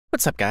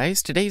What's up,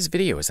 guys? Today's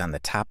video is on the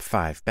top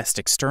 5 best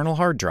external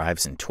hard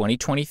drives in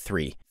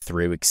 2023.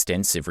 Through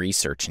extensive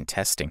research and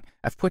testing,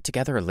 I've put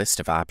together a list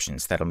of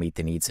options that'll meet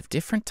the needs of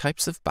different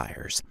types of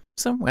buyers.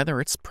 So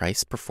whether it's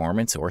price,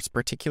 performance, or its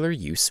particular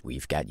use,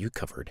 we've got you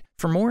covered.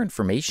 For more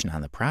information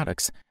on the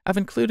products, I've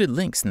included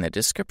links in the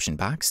description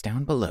box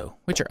down below,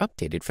 which are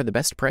updated for the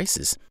best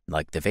prices.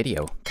 Like the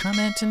video,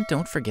 comment, and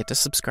don't forget to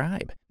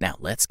subscribe. Now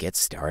let's get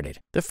started.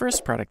 The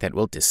first product that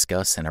we'll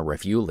discuss in our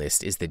review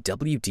list is the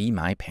WD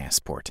My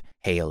Passport.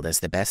 Hailed as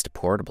the best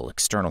portable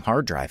external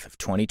hard drive of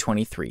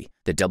 2023,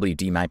 the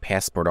WD My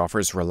Passport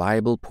offers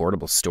reliable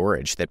portable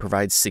storage that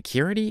provides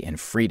security and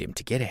freedom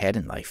to get ahead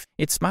in life.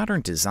 Its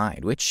modern design,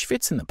 which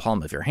fits in the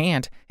palm of your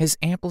hand, has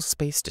ample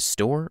space to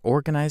store,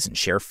 organize, and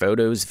share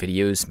photos,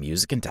 videos,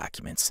 music, and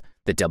documents.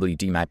 The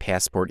WD My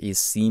Passport is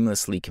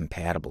seamlessly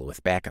compatible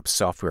with Backup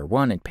Software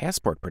 1 and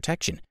Passport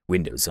Protection,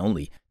 Windows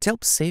only, to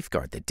help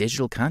safeguard the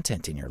digital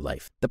content in your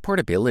life. The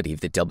portability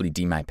of the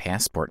WD My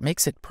Passport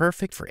makes it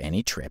perfect for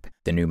any trip.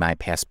 The new My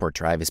Passport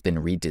drive has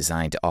been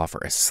redesigned to offer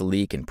a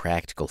sleek and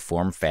practical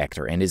form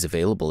factor and is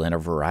available in a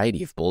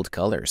variety of bold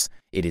colors.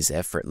 It is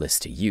effortless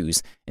to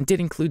use, and it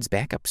includes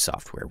backup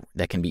software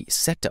that can be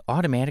set to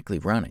automatically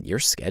run on your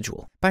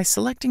schedule. By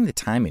selecting the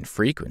time and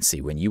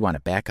frequency when you want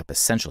to back up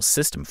essential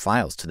system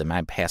files to the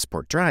My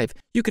Passport drive,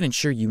 you can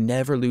ensure you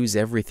never lose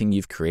everything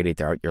you've created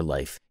throughout your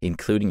life,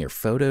 including your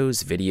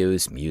photos,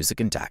 videos, music,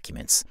 and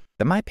documents.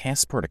 The My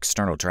Passport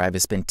external drive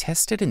has been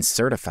tested and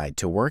certified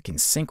to work in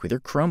sync with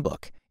your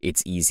Chromebook.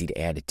 It's easy to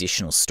add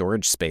additional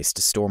storage space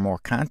to store more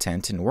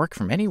content and work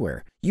from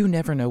anywhere. You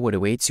never know what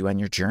awaits you on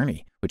your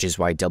journey, which is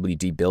why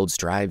WD builds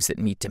drives that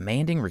meet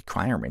demanding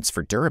requirements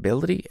for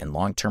durability and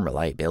long-term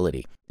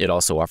reliability. It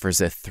also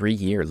offers a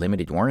 3-year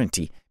limited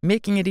warranty,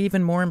 making it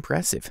even more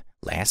impressive.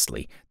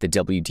 Lastly, the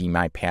WD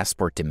My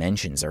Passport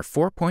dimensions are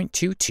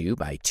 4.22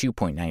 by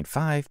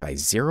 2.95 by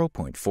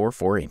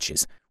 0.44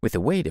 inches, with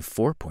a weight of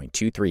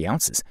 4.23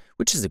 ounces,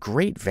 which is a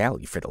great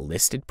value for the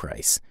listed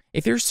price.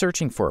 If you're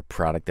searching for a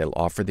product that'll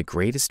offer the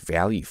greatest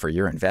value for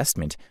your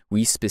investment,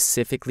 we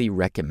specifically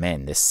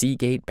recommend the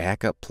Seagate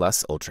Backup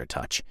Plus Ultra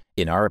Touch.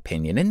 In our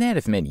opinion, and that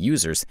of many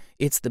users,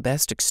 it's the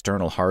best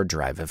external hard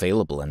drive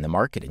available in the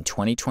market in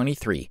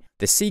 2023.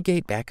 The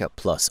Seagate Backup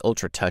Plus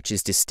Ultra Touch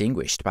is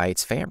distinguished by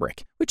its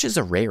fabric, which is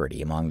a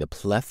rarity among the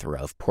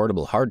plethora of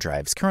portable hard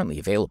drives currently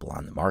available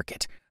on the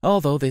market.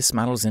 Although this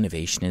model's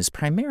innovation is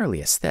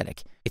primarily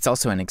aesthetic, it's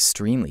also an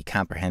extremely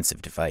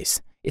comprehensive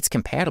device. It's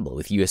compatible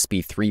with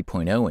USB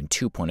 3.0 and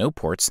 2.0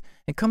 ports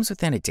and comes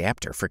with an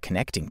adapter for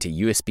connecting to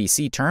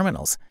USB-C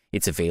terminals.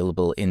 It's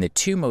available in the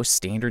two most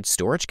standard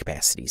storage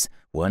capacities,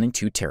 1 and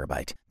 2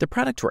 terabyte. The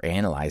product we're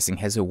analyzing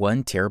has a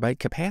 1 terabyte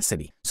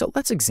capacity, so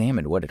let's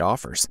examine what it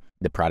offers.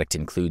 The product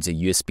includes a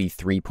USB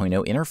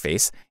 3.0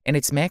 interface, and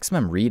its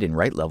maximum read and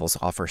write levels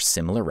offer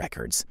similar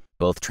records.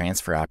 Both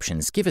transfer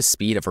options give a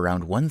speed of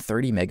around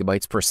 130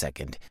 megabytes per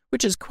second,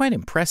 which is quite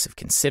impressive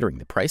considering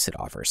the price it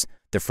offers.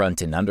 The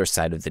front and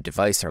underside of the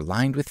device are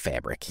lined with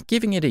fabric,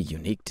 giving it a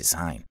unique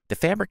design. The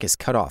fabric is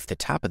cut off the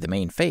top of the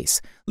main face,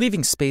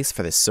 leaving space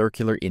for the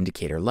circular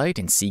indicator light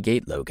and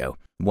Seagate logo.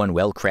 One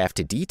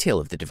well-crafted detail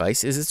of the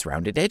device is its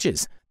rounded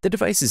edges. The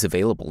device is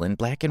available in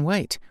black and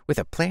white, with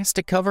a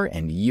plastic cover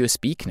and a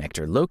USB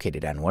connector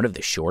located on one of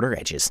the shorter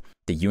edges.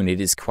 The unit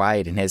is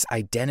quiet and has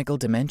identical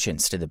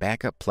dimensions to the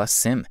Backup Plus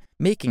SIM,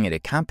 making it a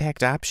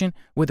compact option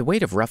with a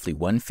weight of roughly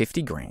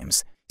 150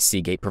 grams.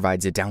 Seagate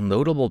provides a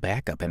downloadable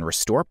backup and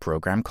restore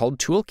program called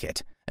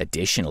Toolkit.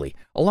 Additionally,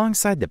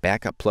 alongside the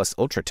Backup Plus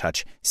Ultra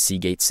Touch,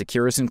 Seagate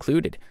Secure is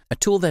included, a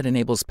tool that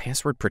enables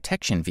password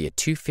protection via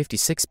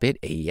 256-bit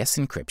AES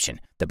encryption.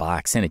 The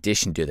box, in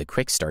addition to the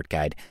Quick Start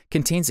Guide,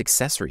 contains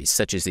accessories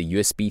such as a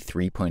USB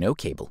 3.0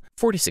 cable,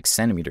 46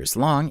 centimeters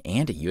long,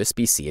 and a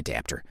USB-C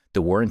adapter.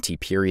 The warranty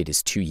period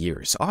is 2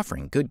 years,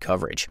 offering good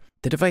coverage.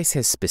 The device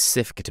has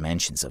specific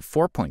dimensions of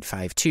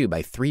 4.52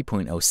 by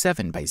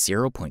 3.07 by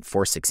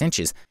 0.46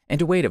 inches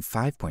and a weight of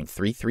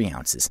 5.33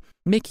 ounces,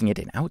 making it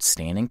an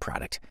outstanding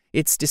product.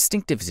 Its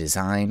distinctive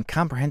design,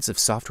 comprehensive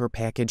software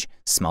package,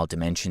 small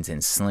dimensions,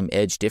 and slim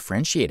edge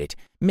differentiate it,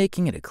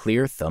 making it a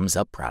clear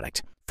thumbs-up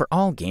product. For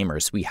all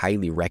gamers, we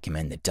highly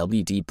recommend the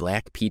WD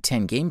Black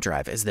P10 Game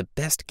Drive as the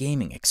best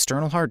gaming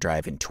external hard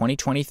drive in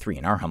 2023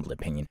 in our humble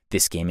opinion.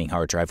 This gaming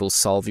hard drive will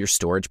solve your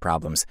storage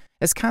problems.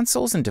 As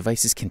consoles and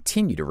devices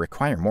continue to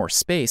require more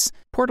space,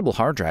 portable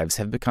hard drives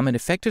have become an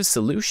effective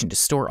solution to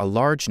store a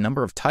large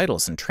number of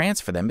titles and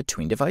transfer them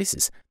between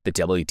devices. The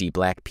WD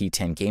Black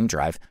P10 Game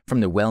Drive from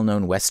the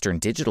well-known Western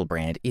Digital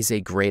brand is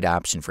a great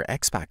option for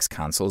Xbox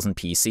consoles and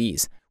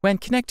PCs. When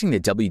connecting the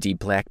WD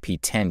Black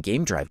P10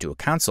 Game Drive to a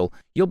console,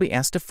 you'll be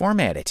asked to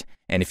format it,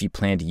 and if you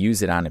plan to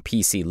use it on a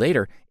PC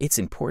later, it's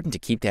important to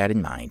keep that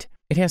in mind.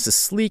 It has a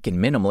sleek and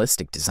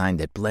minimalistic design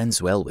that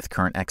blends well with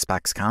current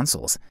Xbox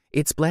consoles.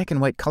 Its black and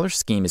white color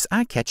scheme is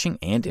eye-catching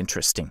and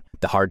interesting.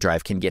 The hard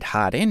drive can get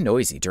hot and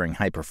noisy during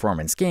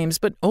high-performance games,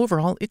 but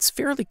overall it's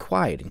fairly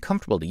quiet and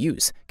comfortable to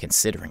use,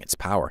 considering its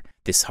power.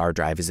 This hard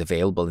drive is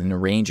available in a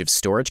range of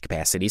storage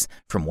capacities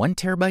from 1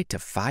 terabyte to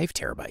 5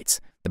 terabytes.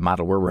 The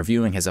model we're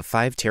reviewing has a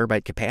 5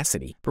 TB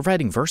capacity,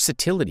 providing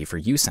versatility for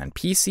use on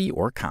PC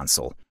or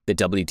console. The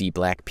WD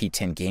Black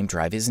P10 game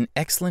drive is an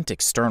excellent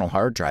external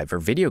hard drive for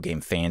video game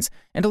fans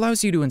and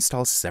allows you to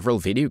install several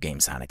video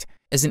games on it.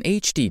 As an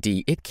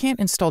HDD, it can't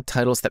install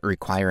titles that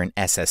require an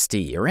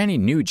SSD or any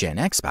new-gen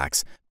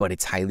Xbox, but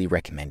it's highly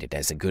recommended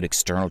as a good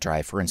external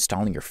drive for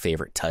installing your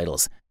favorite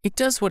titles. It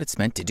does what it's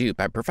meant to do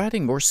by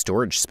providing more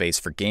storage space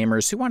for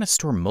gamers who want to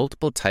store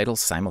multiple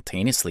titles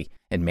simultaneously,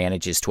 and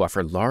manages to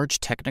offer large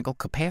technical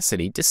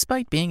capacity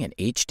despite being an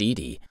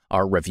HDD.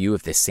 Our review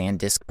of the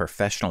SanDisk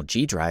Professional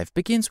G-Drive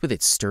begins with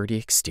its sturdy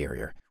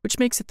exterior, which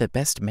makes it the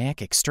best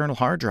Mac external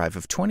hard drive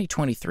of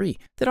 2023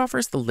 that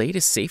offers the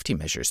latest safety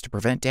measures to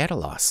prevent data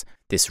loss.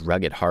 This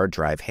rugged hard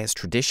drive has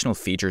traditional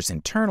features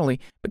internally,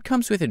 but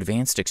comes with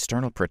advanced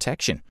external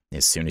protection.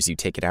 As soon as you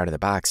take it out of the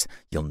box,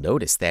 you'll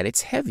notice that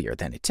it's heavier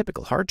than a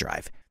typical hard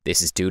drive.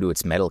 This is due to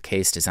its metal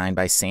case designed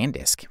by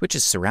SanDisk, which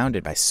is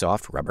surrounded by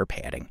soft rubber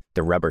padding.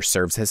 The rubber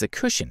serves as a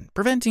cushion,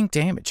 preventing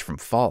damage from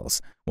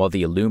falls, while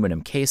the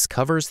aluminum case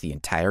covers the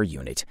entire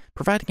unit,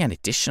 providing an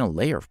additional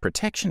layer of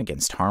protection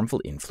against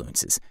harmful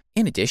influences.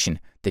 In addition,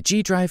 the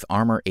G-Drive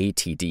Armor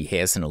ATD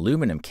has an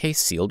aluminum case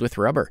sealed with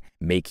rubber,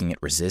 making it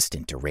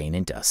resistant to rain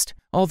and dust.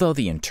 Although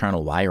the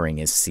internal wiring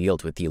is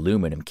sealed with the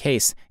aluminum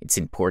case, it's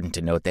important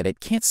to note that it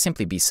can't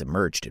simply be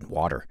submerged in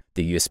water.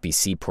 The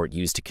USB-C port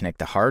used to connect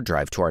the hard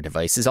drive to our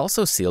device is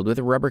also sealed with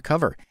a rubber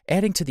cover,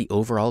 adding to the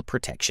overall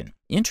protection.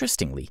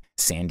 Interestingly,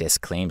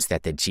 SanDisk claims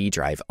that the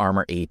G-Drive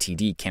Armor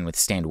ATD can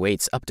withstand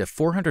weights up to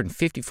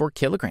 454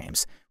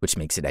 kilograms, which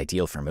makes it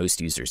ideal for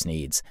most users'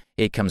 needs.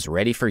 It comes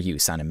ready for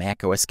use on a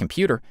macOS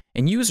computer,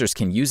 and users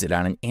can use it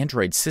on an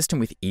Android system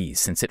with ease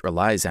since it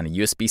relies on a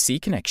USB-C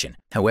connection.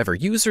 However,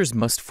 users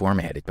must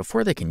format it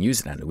before they can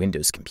use it on a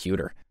Windows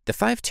computer. The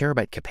 5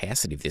 TB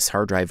capacity of this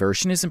hard drive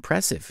version is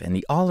impressive, and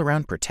the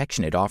all-around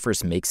protection it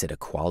offers makes it a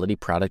quality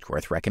product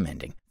worth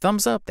recommending.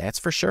 Thumbs up, that's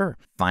for sure.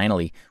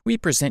 Finally, we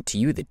present to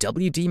you the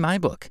WD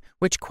MyBook,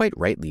 which quite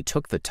rightly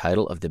took the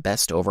title of the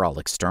best overall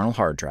external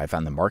hard drive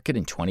on the market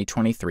in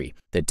 2023.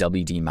 The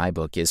WD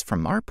MyBook is,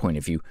 from our point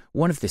of view,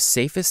 one of the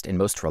safest and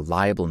most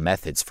reliable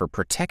methods for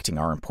protecting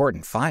our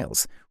important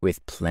files,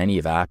 with plenty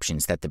of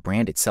options that the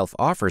brand itself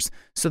offers,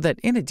 so that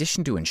in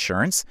addition to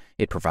insurance,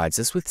 it provides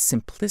us with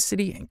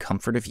simplicity and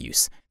comfort of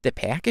use. The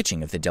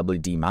packaging of the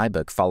WD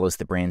MyBook follows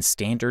the brand's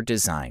standard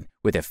design,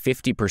 with a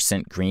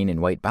 50% green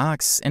and white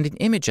box and an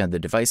image of the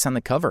device on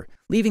the cover,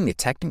 leaving the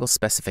technical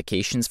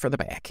specifications for the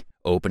back.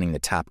 Opening the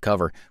top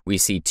cover, we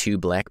see 2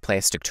 black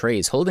plastic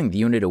trays holding the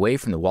unit away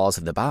from the walls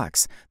of the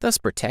box, thus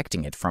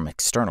protecting it from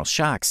external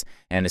shocks,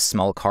 and a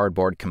small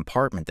cardboard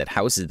compartment that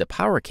houses the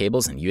power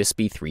cables and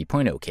USB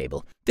 3.0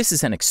 cable. This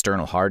is an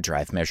external hard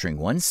drive measuring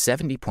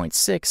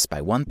 170.6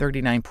 by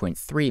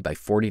 139.3 by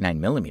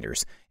 49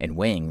 millimeters and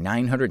weighing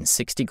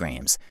 960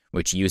 grams,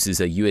 which uses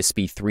a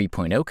USB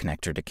 3.0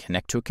 connector to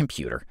connect to a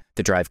computer.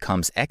 The drive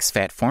comes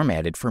exFAT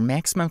formatted for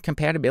maximum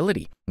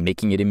compatibility,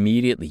 making it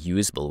immediately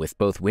usable with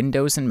both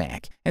Windows and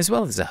Mac, as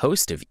well as a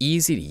host of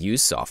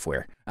easy-to-use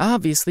software.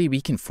 Obviously,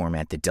 we can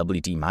format the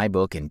WD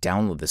MyBook and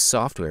download the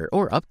software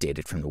or update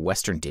it from the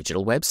Western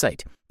Digital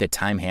website. The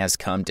time has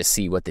come to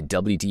see what the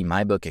WD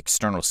MyBook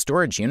external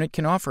storage unit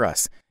can offer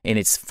us. In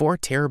its 4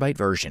 TB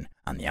version,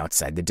 on the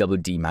outside, the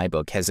WD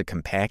MyBook has a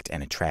compact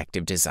and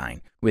attractive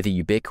design, with a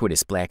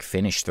ubiquitous black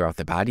finish throughout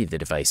the body of the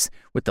device,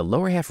 with the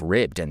lower half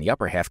ribbed and the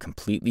upper half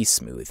completely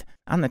smooth.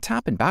 On the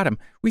top and bottom,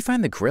 we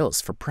find the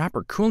grills for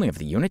proper cooling of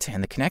the unit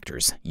and the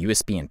connectors,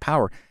 USB and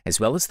power, as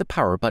well as the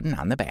power button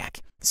on the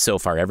back. So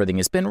far, everything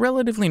has been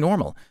relatively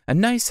normal, a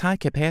nice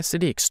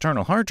high-capacity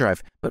external hard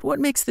drive, but what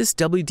makes this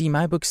WD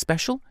MyBook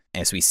special?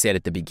 As we said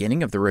at the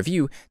beginning of the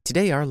review,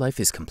 today our life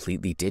is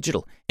completely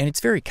digital, and it's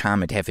very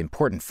common to have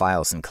important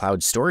files in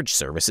cloud storage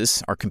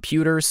services, our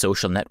computers,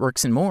 social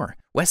networks, and more.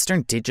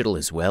 Western Digital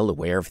is well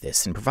aware of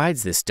this and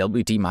provides this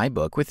WD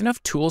MyBook with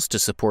enough tools to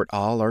support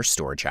all our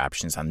storage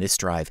options on this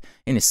drive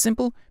in a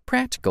simple,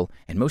 practical,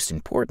 and most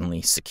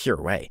importantly,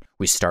 secure way.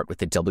 We start with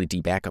the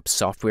WD Backup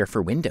software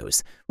for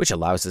Windows, which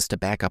allows us to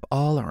back up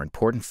all our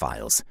important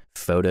files,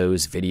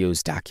 photos,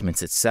 videos,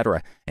 documents,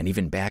 etc., and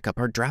even back up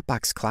our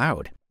Dropbox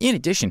cloud. In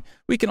addition,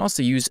 we can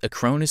also use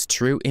Acronis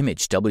True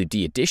Image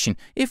WD Edition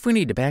if we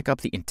need to back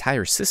up the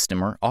entire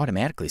system or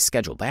automatically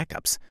schedule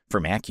backups. For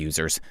Mac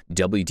users,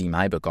 WD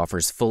MyBook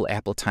offers full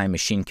Apple Time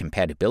Machine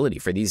compatibility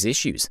for these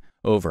issues.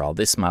 Overall,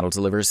 this model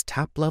delivers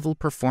top-level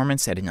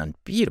performance at an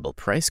unbeatable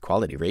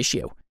price-quality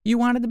ratio. You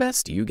wanted the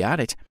best, you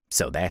got it.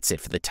 So that's it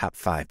for the top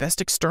 5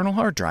 best external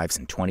hard drives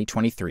in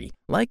 2023.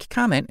 Like,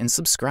 comment, and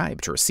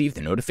subscribe to receive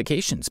the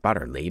notifications about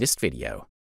our latest video.